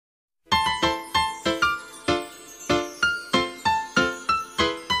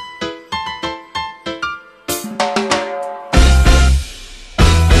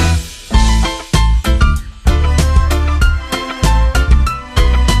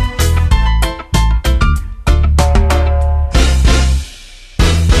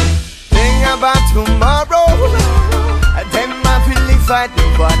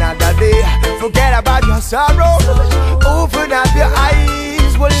sorrow. Open up your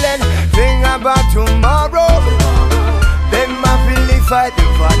eyes, well then think about tomorrow. Them I feel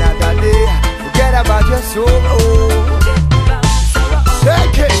fighting for another day. Forget about your sorrow.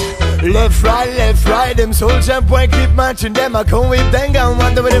 Take it. Left, right, them soldier boy keep marching. Them I come with them gun,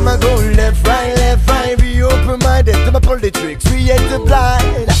 wonder where them I go. Left, right, be open-minded. Them I pull the tricks, we hate the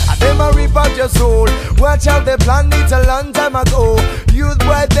blind. Them I rip out your soul. Watch out, the plan it's a long time ago. Youth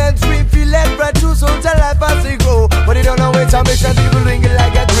boy then dream, feel left, right, true soldier life as they go. But they don't know which I make sure people ring it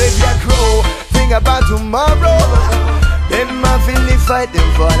like a graveyard crow. Think about tomorrow. Them I feel the fighting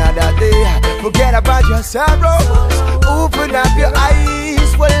for another day. Forget about your sorrows. Open up your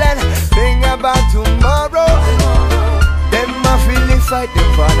eyes, well then think about tomorrow. Them I feel the fighting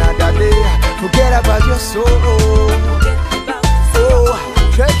for another day. Forget about your sorrow. Oh,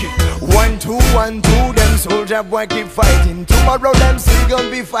 check it. 1, 2, 1, 2. Them soldier boy keep fighting. Tomorrow them still gonna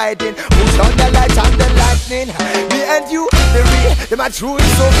be fighting. Who's on the light and the lightning? Me and you, the real, them are true,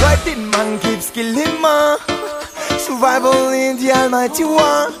 it's so frightening. Man keeps killing man. Survival in the almighty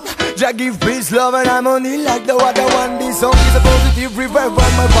one. Jah give peace, love and harmony like the other one. This song is a positive revival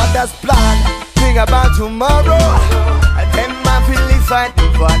on my father's plan. Think about tomorrow. And then I feel the fight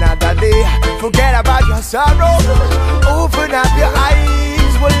for another day. Forget about your sorrow. Open up your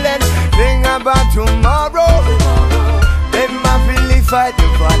eyes, well then think about tomorrow. Then I feel the fight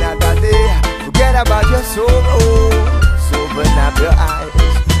for another day. Forget about your sorrow. So open up your eyes.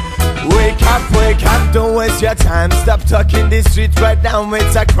 Wake up, don't waste your time. Stop talking the street right now,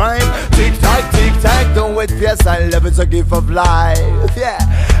 it's a crime. Tick tock, don't wait for your sign. Love is a gift of life, yeah.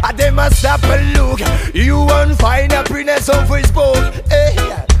 And they must stop and look. You won't find happiness on Facebook, eh?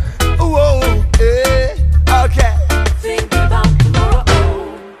 Whoa, eh? Okay. Think about tomorrow.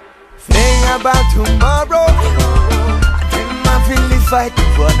 Think about tomorrow. And then I feel the fight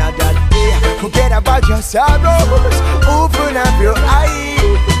for another day. Forget about your sorrows. Open up your eyes.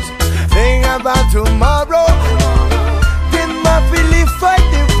 Think about tomorrow. Then my feeling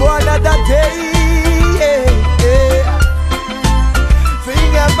fighting for another day. Yeah, yeah.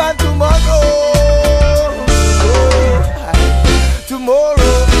 Think about tomorrow. Oh,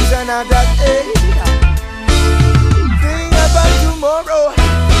 tomorrow is another day. Think about tomorrow.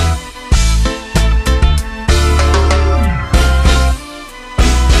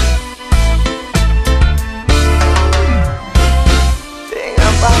 Think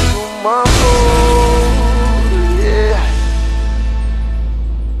about tomorrow.